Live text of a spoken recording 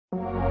Come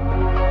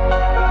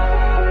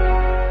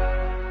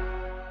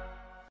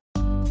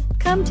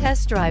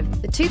test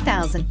drive the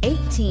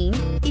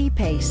 2018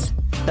 E-Pace.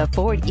 The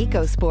Ford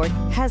EcoSport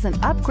has an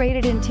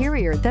upgraded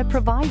interior that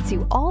provides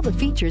you all the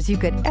features you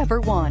could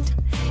ever want.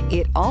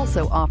 It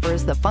also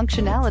offers the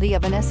functionality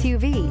of an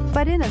SUV,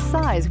 but in a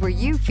size where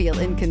you feel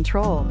in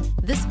control.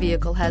 This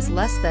vehicle has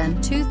less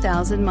than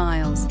 2,000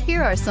 miles.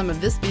 Here are some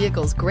of this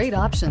vehicle's great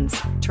options: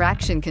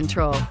 traction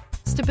control,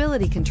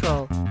 stability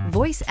control,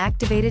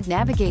 voice-activated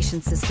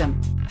navigation system,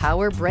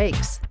 power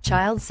brakes,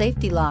 child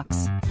safety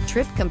locks,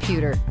 trip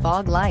computer,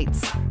 fog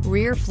lights,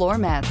 rear floor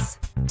mats,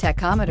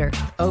 tachometer,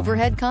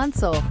 overhead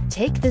console.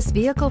 Take this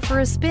vehicle for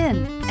a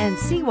spin and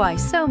see why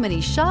so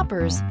many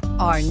shoppers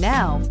are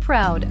now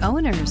proud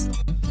owners.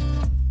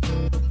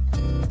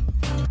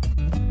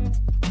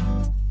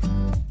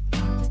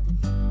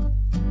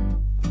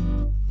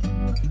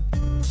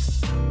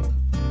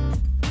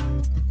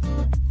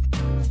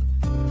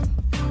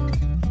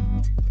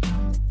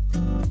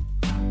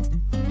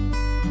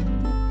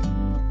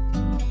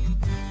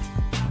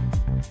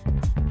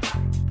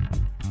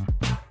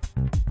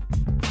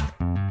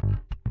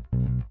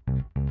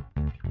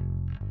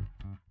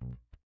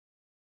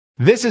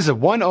 This is a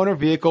one-owner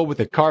vehicle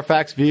with a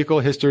CARFAX Vehicle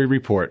History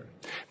Report.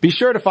 Be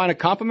sure to find a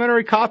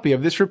complimentary copy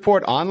of this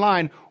report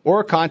online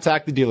or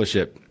contact the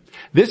dealership.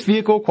 This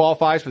vehicle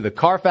qualifies for the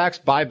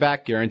CARFAX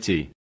Buyback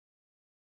Guarantee.